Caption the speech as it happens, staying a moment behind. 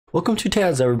Welcome to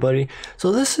TABS, everybody.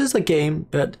 So this is a game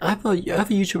that I have a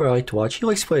YouTuber I like to watch. He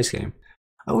likes to play this game.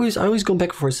 I always go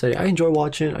back and forth say I enjoy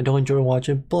watching, I don't enjoy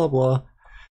watching, blah blah.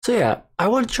 So yeah, I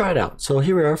want to try it out. So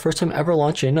here we are, first time ever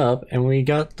launching up, and we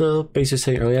got the basic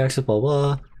saying early access, blah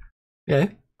blah.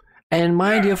 Okay. And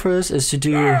my idea for this is to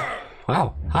do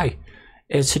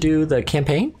is to do the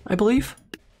campaign, I believe.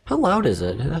 How loud is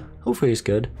it? Hopefully it's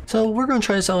good. So we're gonna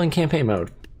try this out in campaign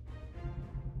mode.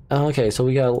 Okay, so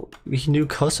we can do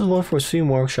custom one for Steam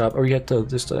Workshop, or we get the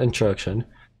introduction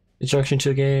to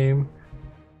the game.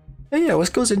 Yeah, let's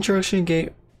go with introduction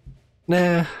game.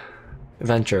 Nah,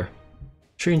 adventure,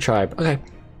 Shooting Tribe. Okay,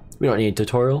 we don't need a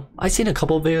tutorial. I've seen a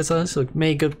couple of videos on this. Like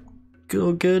may go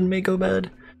good, may go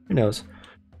bad. Who knows?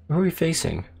 Where are we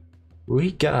facing?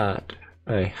 We got.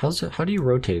 Hey, how do you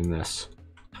rotate in this?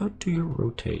 How do you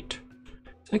rotate?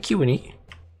 Is that Q and E?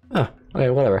 Oh, okay,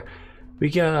 whatever. We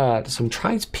got some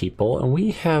tribespeople, and we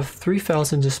have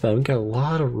 3,000 to spend. We got a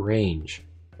lot of range.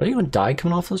 Did anyone die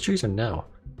coming off those trees or no?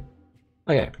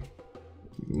 Okay.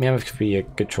 Mammoth could be a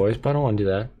good choice, but I don't want to do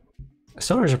that.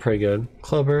 Stoners are pretty good.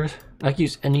 Clubbers. I can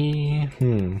use any...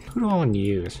 Who do I want to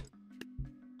use?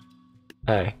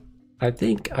 Hey. I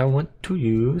think I want to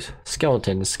use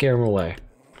skeleton to scare them away.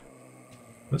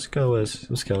 Let's go with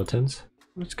some skeletons.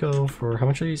 Let's go for... How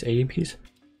much are these? 80 piece?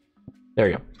 There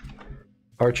we go.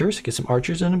 Archers, get some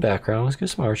archers in the background. Let's get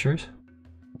some archers.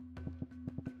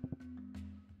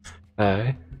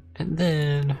 And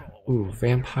then, ooh,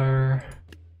 vampire,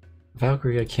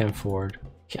 Valkyrie. I can't afford.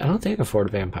 I don't think I can afford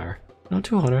a vampire. No,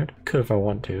 200. Could if I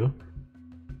want to.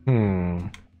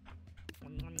 You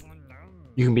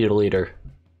can be the leader.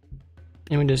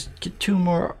 And we just get 2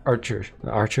 more archers.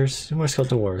 2 more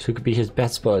skeleton warriors who could be his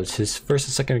best buds, his first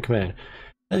and second in command.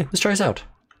 Hey, let's try this out.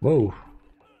 Whoa.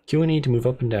 Q and E to move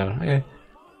up and down. Okay.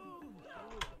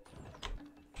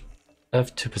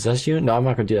 F to possess you? No, I'm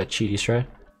not gonna do that cheaty strat.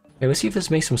 Okay, let's see if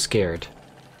this makes him scared.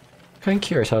 Kinda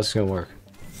curious how this is gonna work.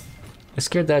 I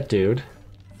scared that dude.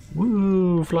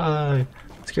 Woo, fly!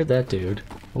 Scared that dude.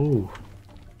 Ooh.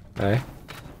 Okay.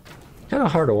 Kinda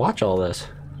hard to watch all this.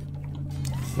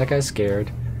 That guy's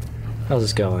scared. How's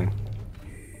this going?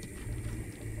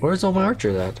 Where's all my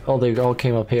archers at? Oh, they all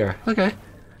came up here. Okay.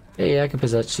 Yeah, I can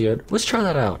possess you. Let's try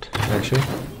that out, actually.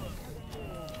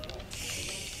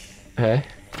 Okay.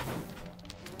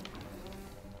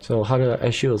 So how do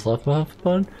I shoot with left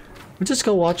button? We just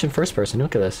go watch in first person.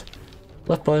 Look at this.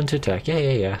 Left button to attack.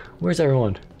 Yeah. Where's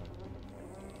everyone?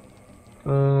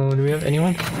 Do we have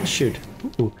anyone? Let's shoot.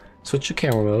 Ooh. Switch to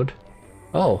camera mode.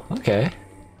 Oh, okay.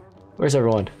 Where's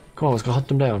everyone? Come on, let's go hunt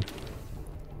them down.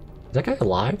 Is that guy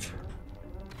alive?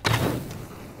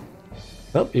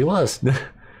 Oh, he was.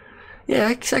 Yeah,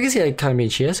 I can see that kind of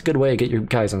means she has a good way to get your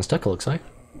guys unstuck, it looks like.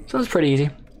 So that's pretty easy.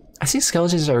 I see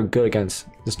skeletons are good against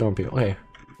the storm people. Okay.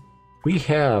 We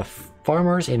have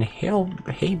farmers and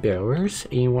hay balers.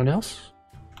 Anyone else?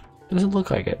 Doesn't look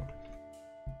like it.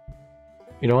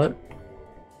 You know what?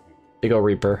 Big ol'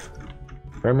 Reaper.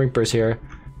 Ram Reaper's here.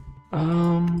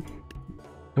 Can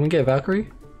we get a Valkyrie?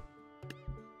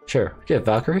 Sure, get a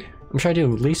Valkyrie. I'm trying to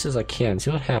do as least as I can.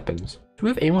 See what happens. Do we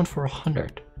have anyone for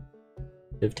 100?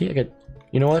 50? I get.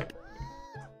 You know what?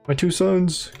 My 2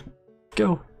 sons.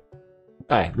 Go.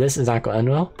 Alright, this is not going to end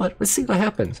well, but let's see what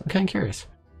happens. I'm kind of curious.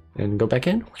 And go back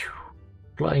in.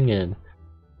 Flying in.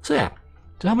 So yeah.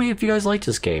 So how many of you guys like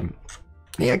this game?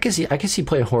 Yeah, I can see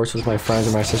playing horse with my friends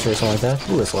or my sister or something like that.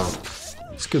 Ooh, that's loud.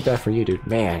 Scoop that for you, dude.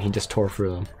 Man, he just tore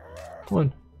through them.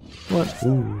 One.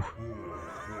 Ooh.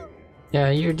 Yeah,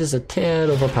 you're just a tad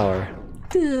overpowered.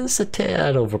 Just a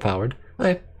tad overpowered.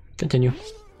 Okay, continue.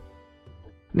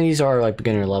 I mean, these are like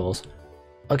beginner levels.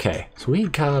 Okay, so we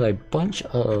got a bunch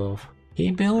of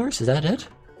hay balers. Is that it?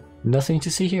 Nothing to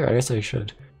see here. I guess I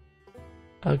should.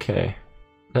 Okay,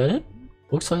 is that it?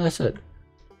 Looks like that's it.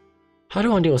 How do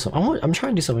I want to deal with some? I'm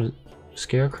trying to do something.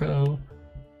 Scarecrow,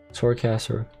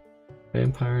 Swordcaster,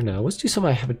 Vampire. No, let's do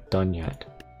something I haven't done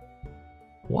yet.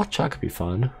 Watch out could be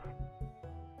fun.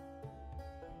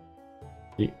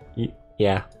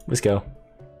 Yeah, let's go.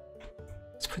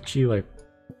 Let's put you like.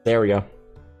 There we go.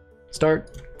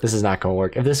 Start. This is not gonna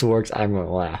work. If this works, I'm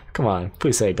gonna laugh. Come on,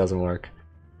 please say it doesn't work.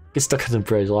 Get stuck on the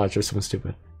bridge, watch or something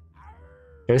stupid.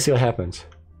 Okay, let's see what happens.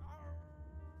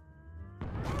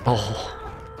 Oh.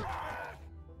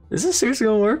 Is this seriously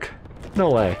gonna work? No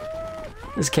way.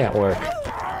 This can't work.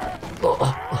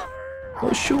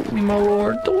 Don't shoot me, my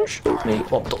lord. Don't shoot me.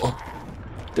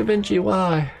 Da Vinci,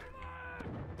 why?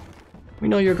 We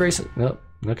know you're gracious. Nope.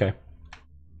 Okay.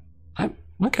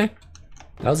 Okay.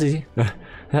 That was easy.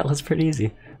 That was pretty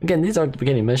easy. Again, these aren't the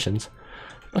beginning missions.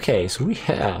 Okay, so we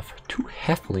have 2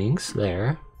 halflings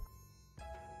there.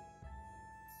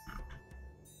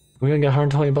 We're gonna get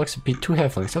 120 bucks to beat 2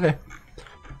 halflings. Okay.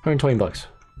 120 bucks.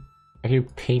 I can do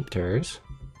painters.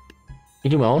 I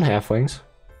can do my own halflings.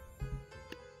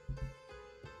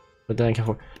 But then I can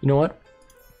afford. You know what?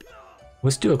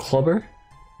 Let's do a clubber.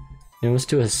 And let's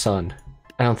do his son.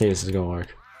 I don't think this is gonna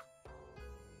work.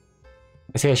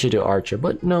 I think I should do archer,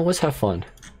 but no, let's have fun.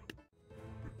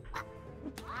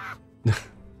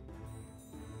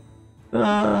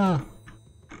 Ah!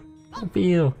 Not be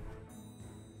you.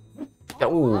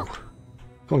 Oh!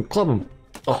 Go on, club him!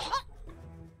 Oh!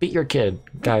 Beat your kid,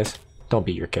 guys. Don't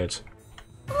beat your kids.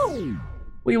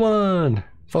 We won!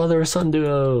 Father-son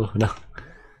duo! No.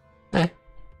 Hey.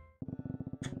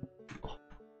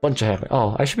 Bunch of happy.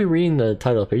 Oh, I should be reading the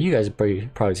title up here. You guys are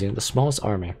probably seen it. The smallest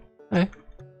army. Hey.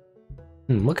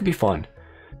 What could be fun?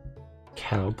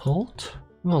 Catapult?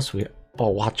 What else we? Oh,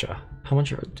 watcha. How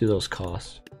much do those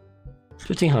cost?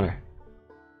 1,500.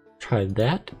 Try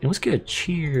that. And let's get a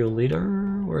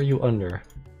cheerleader. Where are you under?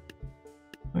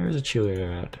 Where's a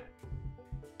cheerleader at?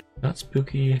 Not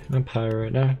spooky, not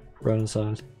pirate, not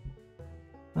renaissance.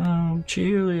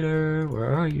 Cheerleader,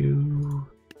 where are you?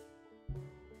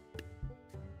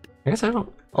 I guess I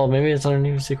don't. Oh, maybe it's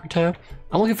underneath a secret tab?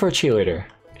 I'm looking for a cheerleader.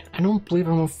 I don't believe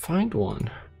I'm gonna find one.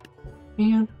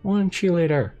 Man, one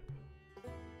cheerleader.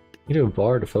 You do a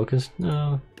bar to focus?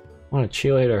 No. I want a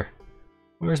cheerleader.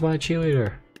 Where's my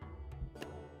cheerleader?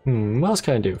 What else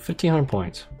can I do? 1,500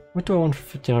 points. What do I want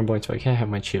for 1,500 points if I can't have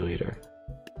my cheerleader?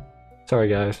 Sorry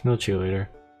guys, no cheerleader.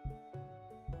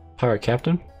 Pirate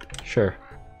captain? Sure.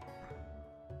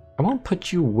 I want to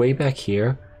put you way back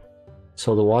here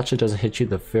so the watcher doesn't hit you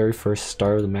the very first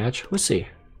start of the match. Let's see.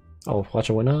 Oh,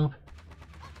 watcher went up.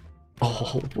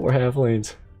 Oh, 4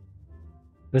 halflings.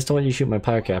 I just don't want you to shoot my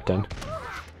pirate captain.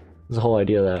 There's the whole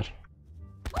idea of that.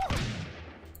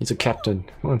 He's a captain.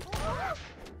 Come on.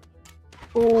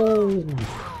 Oh!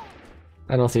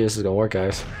 I don't think this is gonna work,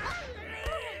 guys.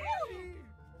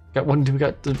 Got one. We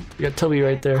got Toby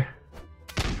right there.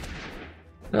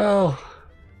 No.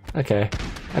 Okay.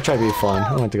 I tried to be fun.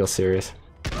 I want to go serious.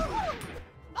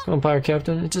 Come on, pirate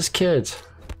captain. It's just kids.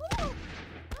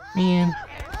 Man.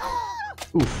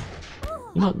 Oof.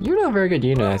 You know, you're not a very good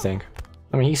unit, I think.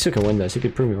 I mean, he still can win this. He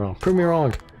could prove me wrong. Prove me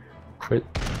wrong. But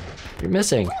you're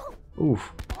missing.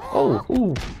 Oof. Oh.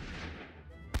 Ooh.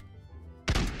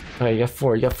 Alright, you got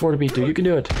 4. You got 4 to beat, dude. You can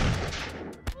do it.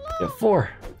 You got 4.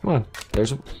 Come on.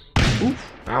 There's a.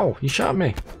 Oof. Ow. He shot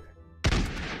me.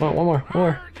 Come on, one more. One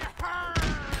more.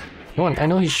 Come on. I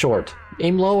know he's short.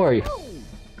 Aim lower.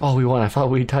 Oh, we won. I thought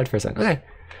we tied for a second. Okay.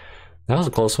 That was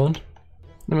a close one.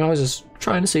 I mean, I was just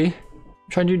trying to see.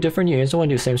 Trying to do different units. Don't want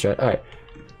to do the same strat. Alright.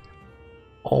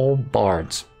 All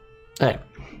bards. Alright.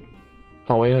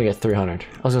 Oh, wait, I get 300.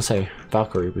 I was gonna say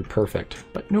Valkyrie would be perfect.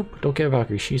 But nope, don't get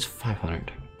Valkyrie. She's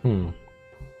 500.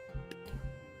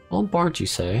 All bards, you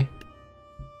say?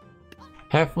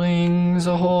 Halflings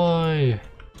ahoy!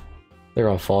 They're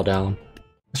gonna fall down.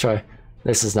 Let's try.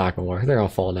 This is not gonna work. They're gonna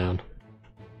fall down.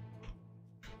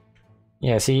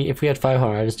 Yeah, see, if we had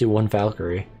 500, I'd just do 1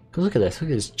 Valkyrie. But look at this.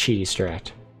 Look at this cheaty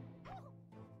strat.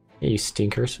 Hey, you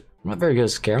stinkers. I'm not very good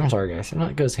at scare. I'm sorry, guys. I'm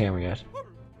not good at hammer yet.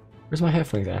 Where's my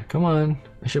halfling at? Come on.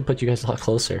 I should put you guys a lot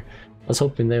closer. I was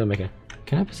hoping they would make it.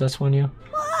 Can I possess one of you?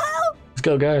 Let's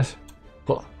go, guys.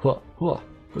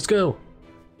 Let's go.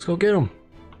 Let's go get them.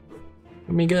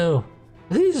 Let me go.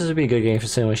 I think this would be a good game for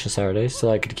Simulation Saturdays, so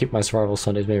I could keep my Survival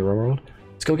Sundays maybe World.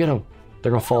 Let's go get them.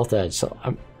 They're gonna fall off the edge. So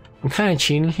I'm kind of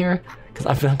cheating here because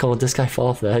I feel like I'll let this guy fall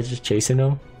off the edge, just chasing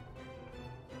him.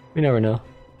 We never know.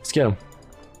 Let's get him.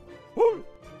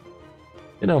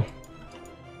 You know,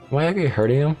 am I actually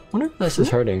hurting him? I wonder if this is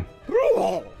hurting.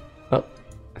 Oh, I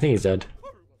think he's dead.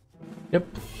 Yep.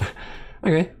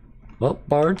 Okay. Well,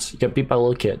 bards, you get beat by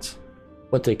little kids.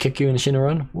 What, they kick you in the shin and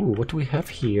run? Ooh, what do we have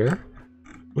here?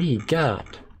 We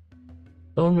got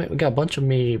we got a bunch of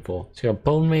medieval. So we got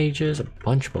bone mages, a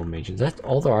bunch of bone mages. That's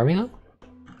all the army though?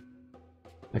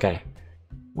 Okay.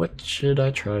 What should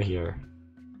I try here?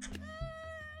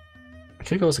 I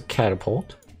could go as a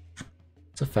catapult.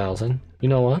 It's 1,000. You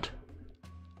know what?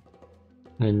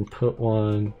 And put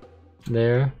one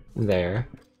there, there.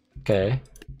 Okay.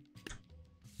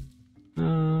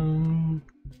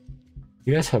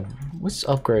 You guys have. Let's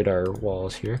upgrade our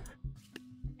walls here.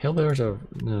 Hailbearers are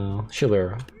no shield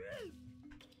bearer.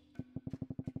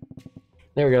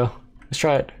 There we go. Let's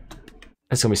try it.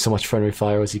 That's gonna be so much friendly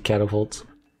fire with these catapults.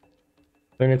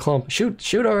 They're in a clump. Shoot!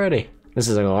 Shoot already! This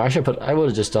isn't gonna. I would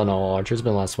have just done all archers. It's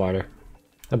been a lot smarter.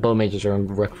 The bow mages are on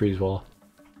wreck freeze wall.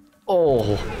 Oh!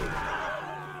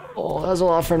 Oh, that was a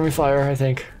lot of friendly fire. I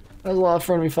think that was a lot of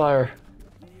friendly fire.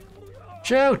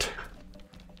 Shoot!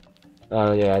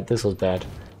 Oh yeah, this was bad.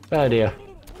 Bad idea.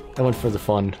 I went for the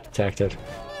fun tactic.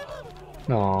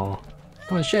 No.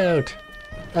 Come on, shoot!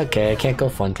 Okay, I can't go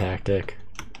fun tactic.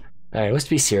 Alright, let's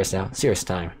be serious now. Serious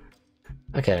time.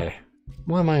 Okay.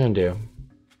 What am I gonna do?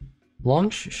 Long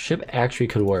ship actually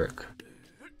could work.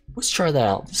 Let's try that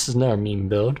out. This is not a meme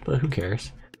build, but who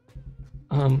cares?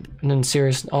 And then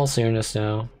serious, all seriousness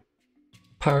now.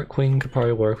 Pirate Queen could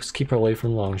probably work. Let's keep her away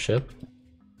from long ship.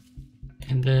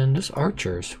 And then just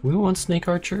archers. We want snake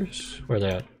archers? Where are they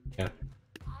at? Yeah.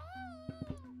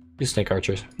 Do snake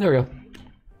archers. There we go.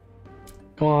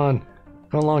 Come on.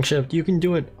 Come on, long ship. You can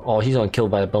do it. Oh, he's on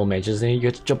killed by the bow mage, isn't he? You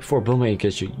have to jump before bow mage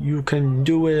gets you. You can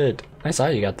do it. Nice eye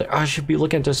you got there. Oh, I should be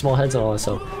looking at their small heads and all that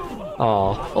stuff.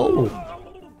 Oh. Oh.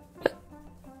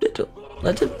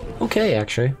 That did okay,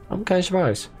 actually. I'm kind of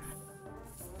surprised.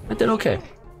 I did okay.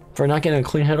 For not getting a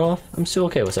clean head off, I'm still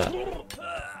okay with that.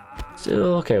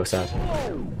 Still okay with that.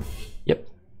 Yep.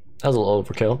 That was a little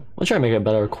overkill. I'll try to make it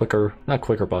better, quicker. Not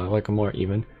quicker, but like a more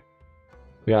even.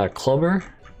 We got a clubber.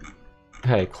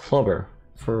 Hey, clubber.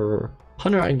 For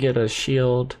 100, I can get a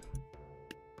shield.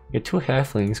 Get 2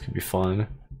 halflings, could be fun.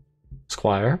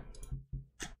 Squire.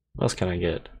 What else can I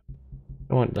get?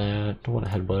 I want that. Don't want a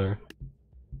headbutter.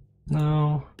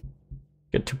 No.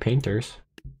 Get 2 painters.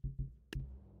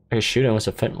 I can shoot him with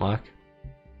a flintlock.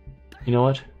 You know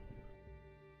what?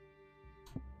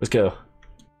 Let's go.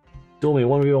 Duel me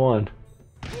 1v1.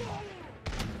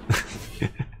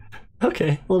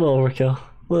 Okay, a little overkill.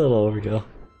 A little overkill.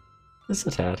 Just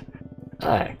a tad.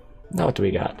 Alright, now what do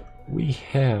we got? We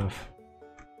have...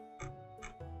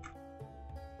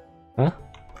 Huh?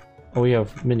 Oh, we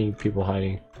have many people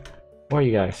hiding. Where are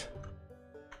you guys?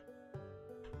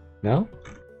 No?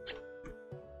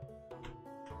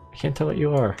 I can't tell what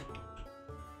you are.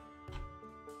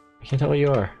 I can't tell what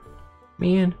you are.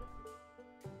 Man.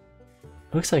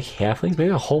 Looks like halflings? Maybe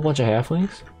a whole bunch of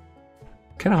halflings?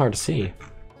 Kinda hard to see.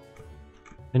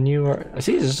 And you are... I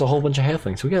see there's just a whole bunch of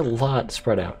halflings. We got a lot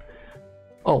spread out.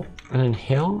 Oh, and then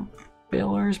hail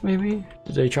balers maybe?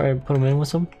 Did they try and put them in with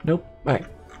some? Nope. Alright.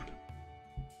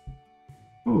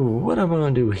 Ooh, what am I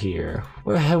gonna do here?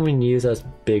 What haven't we used that's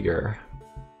bigger?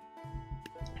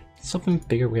 Something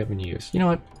bigger we haven't used. You know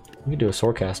what? We can do a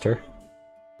swordcaster.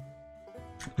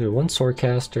 Do 1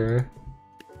 swordcaster.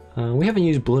 We haven't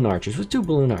used balloon archers. Let's do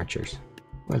balloon archers.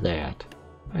 Where are they at?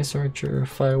 Ice archer,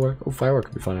 firework. Oh, firework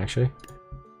could be fun actually.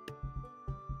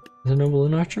 Is there no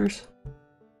balloon archers?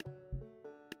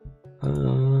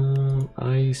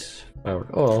 Ice, firework.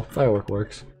 Oh, well, firework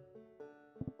works.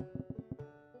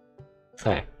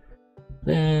 Okay.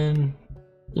 Then,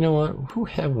 you know what? Who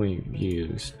have we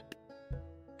used?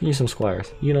 Use some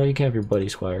squires. You know, you can have your buddy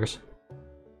squires.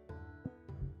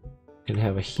 And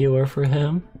have a healer for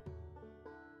him.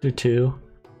 Do 2.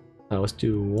 Let's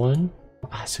do 1. Oh,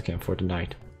 I still can't afford the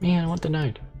knight. Man, I want the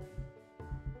knight.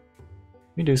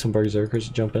 We do some berserkers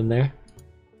to jump in there.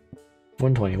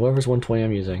 120. Whoever's 120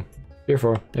 I'm using. Here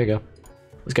 4. There you go.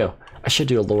 Let's go. I should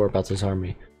do a lore about this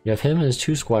army. We have him and his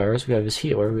 2 squires. We have his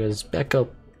healer. We have his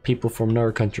backup people from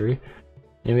another country.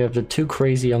 And we have the 2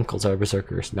 crazy uncles that are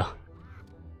berserkers. No.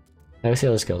 Now let's see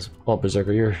how this goes. Oh,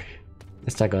 berserker,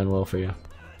 it's not going well for you.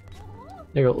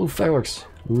 There you go. Ooh, fireworks.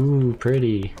 Ooh,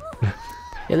 pretty.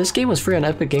 Yeah, this game was free on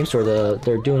Epic Game Store.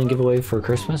 They're doing a giveaway for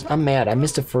Christmas. I'm mad. I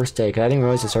missed the first day because I didn't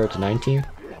realize it started the 19th.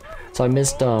 So I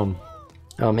missed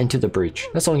Into the Breach.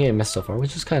 That's the only game I missed so far,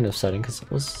 which is kind of upsetting because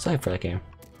I was excited for that game.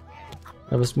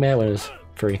 I was mad when it was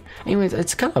free. Anyways,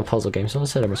 it's kind of a puzzle game, so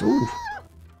let's hit numbers. Ooh.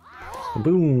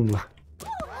 Boom.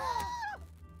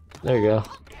 There you go.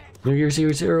 New Year's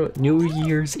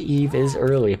Eve is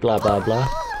early. Blah blah blah.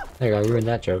 There you go. I ruined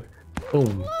that joke.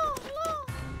 Boom.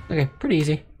 Okay, pretty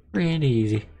easy. Pretty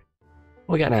easy.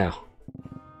 What we got now?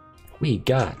 We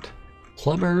got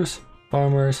clubbers,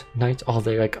 farmers, knights. Oh,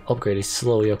 they like upgraded,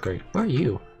 slowly upgrade. Where are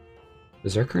you?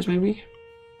 Berserkers maybe?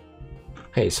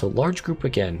 Okay, so large group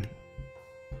again.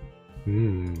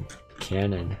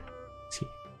 Cannon. Let's see.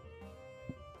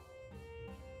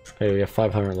 Okay, we have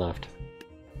 500 left.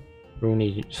 We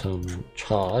need some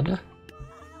chod.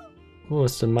 Oh,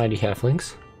 it's the mighty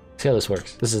halflings. See how this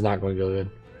works. This is not going to go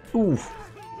good. Ooh.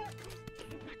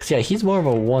 Cause yeah, he's more of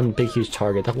a one big huge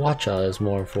target. The watcha is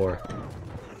more for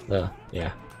the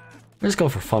yeah. I'm just going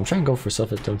for fun. I'm trying to go for stuff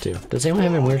that don't do. Does anyone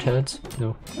have any weird heads?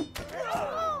 No.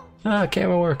 Ah,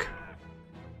 camera work.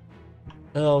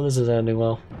 Oh, this is ending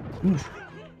well. Oof.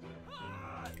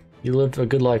 You lived a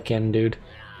good life, cannon dude.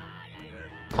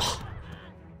 Oh.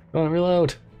 Go on,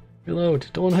 reload. Reload.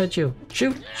 Don't want to hit you.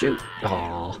 Shoot. Shoot.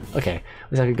 Oh. Okay.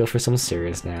 Looks like I could go for something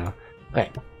serious now.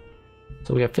 Okay.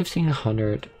 So we have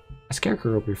 1500. A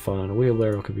scarecrow would be fun. A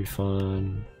wheelbarrow could be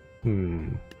fun.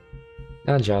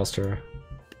 Not a jouster.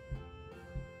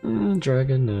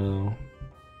 Dragon, no.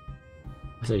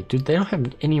 I say, dude, they don't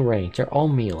have any range. They're all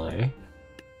melee.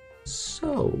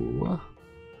 So,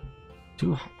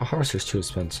 a Harvester's too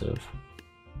expensive.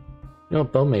 You know,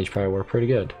 Bone Mage probably work pretty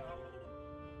good.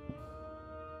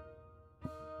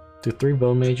 Do 3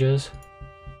 Bone Mages.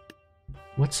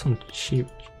 What's some cheap?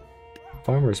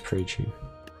 Farmer's pretty cheap.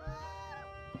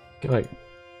 Get like,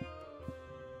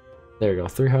 there you go,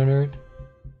 300.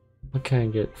 What can I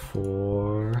get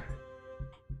for?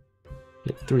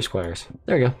 Get 3 squires.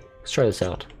 There you go. Let's try this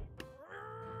out.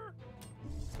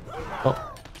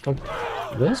 Oh,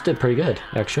 this did pretty good,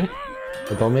 actually.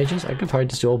 The Bone Mages? I could probably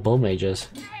just do all Bone Mages.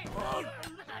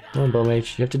 Come on, Bone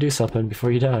Mage, you have to do something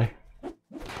before you die.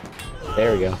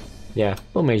 There we go. Yeah,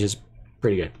 Bone Mage is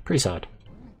pretty good. Pretty solid.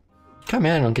 Come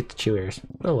on, I don't get the chewers.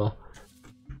 Oh well.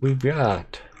 We've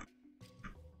got...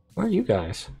 Where are you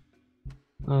guys?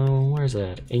 Where's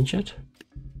that? Ancient?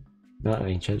 Not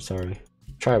ancient, sorry.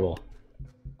 Tribal.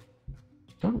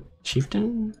 Don't...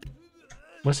 Chieftain?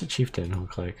 What's a chieftain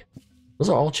look like? Those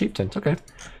are all chieftains, okay.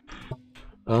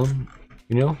 You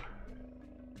know?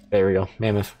 There we go,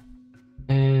 Mammoth.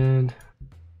 And...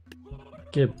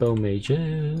 Get Bone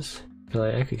Mages. Cause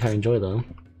I actually kinda enjoy them.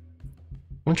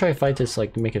 I'm gonna try to fight this,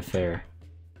 like, to make it fair.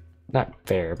 Not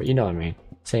fair, but you know what I mean.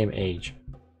 Same age.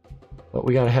 But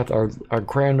we gotta have our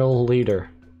grand old leader.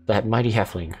 That mighty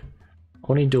halfling.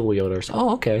 Only dual wielders.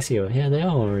 Oh, okay, I see you. Yeah, they are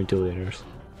only dual wielders.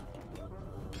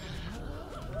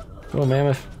 Come on,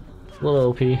 Mammoth. Little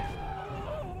OP.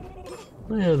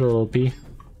 Little OP.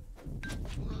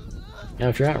 Now,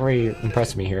 if you're not really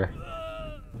impressing me here,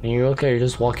 and you're okay, you're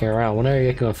just walking around, when are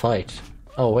you gonna fight?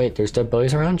 Oh wait, there's dead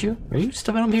boys around you? Are you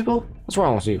stepping on people? What's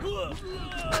wrong with you?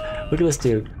 Look at this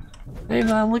dude. Hey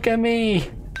man, look at me!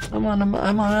 I'm on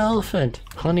an elephant.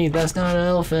 Honey, that's not an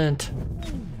elephant.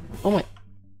 Oh my...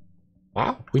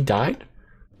 Wow, we died?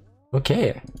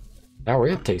 Okay. Now we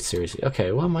have to take it seriously.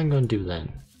 Okay, what am I gonna do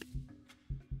then?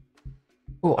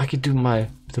 Oh, I could do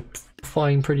the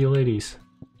flying pretty ladies.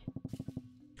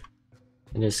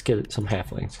 And just get some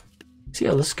halflings. See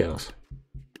how this goes.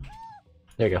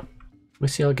 There you go.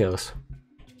 Let's see how it goes.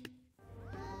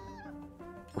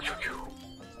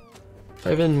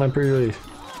 Dive in, my pretty ladies.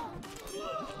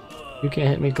 You can't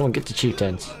hit me. Go and get the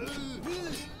chieftains.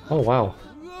 Oh wow.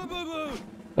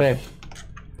 Okay,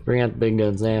 bring out the big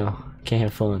guns now. Can't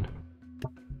have fun.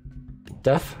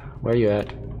 Death, where are you at?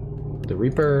 The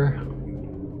Reaper.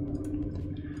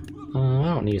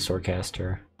 I don't need a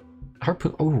swordcaster.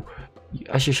 Harpoon. Oh,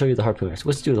 I should show you the harpooners.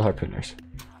 Let's do the harpooners.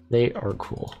 They are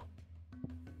cool.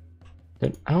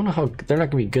 I don't know how they're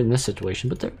not gonna be good in this situation,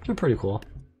 but they're pretty cool.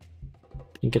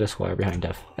 You can get a squire behind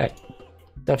Death. Hey,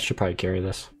 Death should probably carry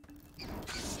this.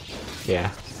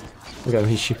 Yeah. Look at him.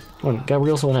 He's shoot. Come on, gotta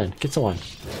reel someone in. Get someone.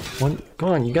 One. Come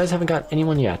on, you guys haven't got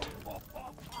anyone yet.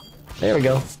 There we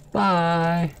go.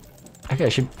 Bye. Okay, I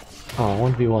should. Oh, I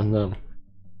want to be one of them.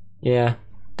 Yeah,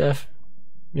 Death.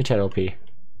 You're Chad OP.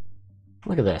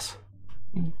 Look at this.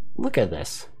 Look at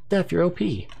this. Death, you're OP.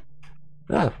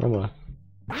 Ah, wrong one.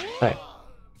 Alright.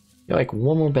 You're like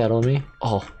one more battle with me.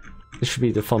 Oh, this should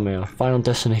be the thumbnail. Final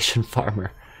Destination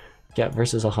Farmer. Yeah,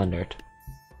 versus 100.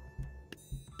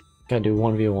 Gotta do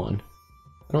 1v1. I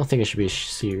don't think it should be a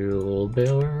shield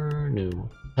bearer. No.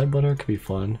 Headbutter could be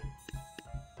fun.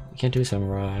 You can't do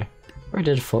samurai. Or I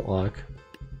did a footlock.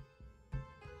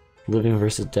 Living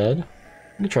versus dead.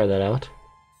 Let me try that out.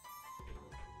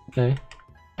 Okay.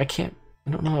 I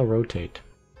don't know how to rotate.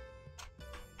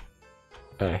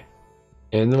 Okay.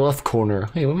 In the left corner.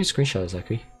 Hey, let me screenshot this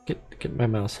actually. Get my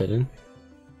mouse hidden.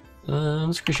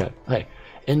 Screenshot. Hey.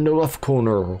 In the left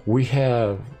corner, we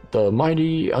have the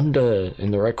mighty undead.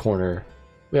 In the right corner,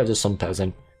 we have just some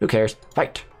peasant. Who cares?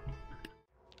 Fight!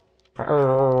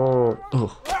 Oh,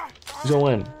 who's gonna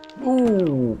win?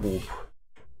 Ooh,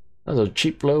 that was a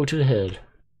cheap blow to the head.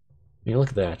 I mean, look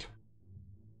at that.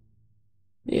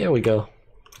 There we go.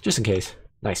 Just in case.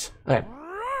 Nice. Alright.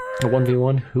 A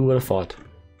 1v1. Who would have thought?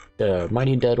 The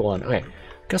mighty dead one. Okay.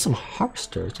 Got some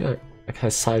harvesters. Yeah. It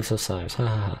has scythes of scythes. Ha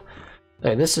ha ha.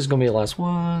 Alright, this is gonna be the last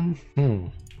one.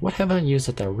 What haven't I used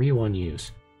that I really want to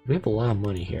use? We have a lot of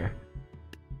money here.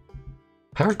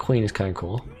 Power Queen is kind of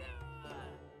cool.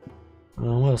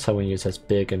 What else have we used that's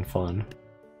big and fun?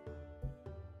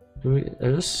 Are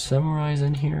there samurais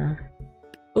in here?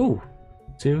 Ooh!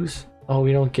 Zeus? Oh,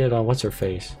 we don't get what's her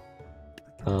face?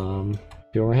 If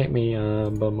you wanna hate me,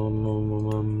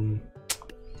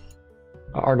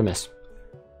 Artemis.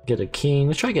 Get a king.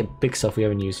 Let's try to get big stuff we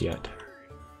haven't used yet.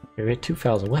 Okay, we had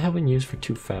 2,000. What haven't we used for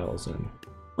 2,000?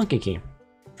 Monkey King.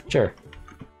 Sure.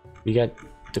 We got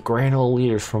the grand old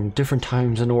leaders from different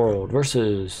times in the world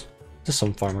versus just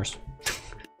some farmers.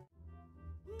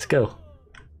 go.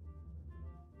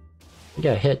 You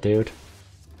got hit, dude.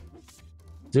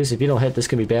 Zeus, if you don't hit, this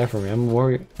could be bad for me. I'm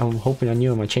worried. I'm hoping on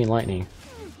you and my chain lightning.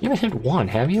 You haven't hit one,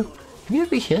 have you? Have you ever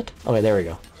been hit? Okay, there we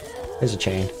go. There's a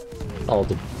chain. Oh,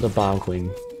 the bomb queen.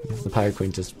 The pirate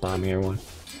queen just bombing everyone.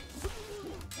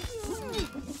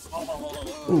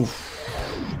 Oof.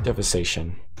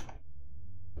 Devastation.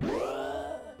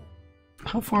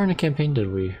 How far in the campaign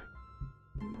did we?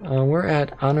 We're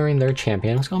at honoring their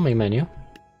champion. Let's go main menu.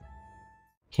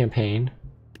 Campaign.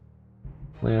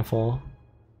 Landfall.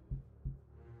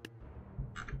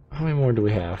 How many more do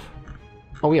we have?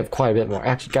 Oh, we have quite a bit more.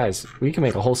 Actually, guys, we can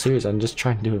make a whole series on just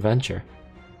trying to do adventure.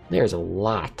 There's a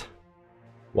lot.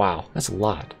 Wow, that's a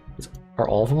lot. Are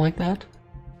all of them like that?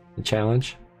 The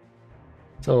challenge?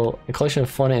 So, a collection of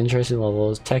fun and interesting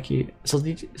levels, techie.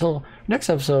 So next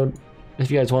episode,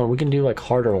 if you guys want, we can do like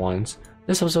harder ones.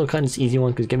 This episode kind of easy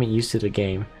one because get me used to the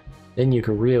game. Then you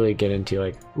can really get into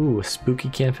like, ooh, a spooky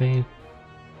campaign.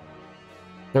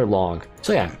 They're long.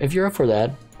 So yeah, if you're up for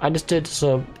that, I just did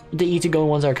some the easygoing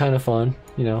ones are kind of fun,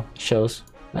 you know, shows.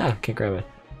 Ah, can't grab it.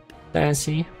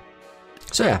 Fancy.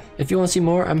 So yeah, if you want to see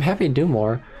more, I'm happy to do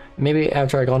more. Maybe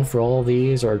after I've gone through all of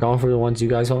these or gone through the ones you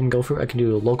guys want me to go through, I can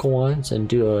do local ones and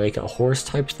do like a horse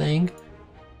type thing.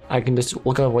 I can just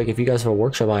look up like if you guys have a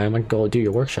workshop I can go do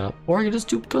your workshop, or I can just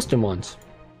do custom ones.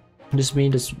 Just me,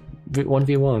 just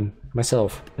 1v1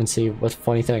 myself and see what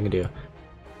funny thing I can do.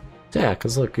 So yeah,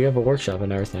 cause look, we have a workshop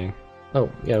and everything.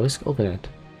 Oh yeah, let's open it.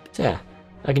 So yeah,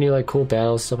 I can do like cool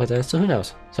battles, stuff like that. So who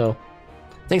knows? So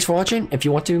thanks for watching. If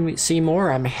you want to see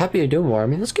more, I'm happy to do more. I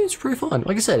mean, this game's pretty fun.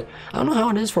 Like I said, I don't know how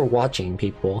it is for watching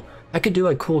people. I could do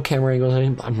like cool camera angles,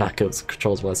 but I'm not good with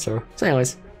controls whatsoever. So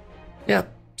anyways, yeah.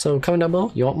 So comment down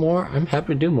below. You want more? I'm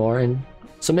happy to do more and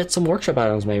submit some workshop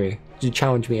items maybe to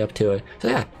challenge me up to it. So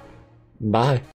yeah, bye.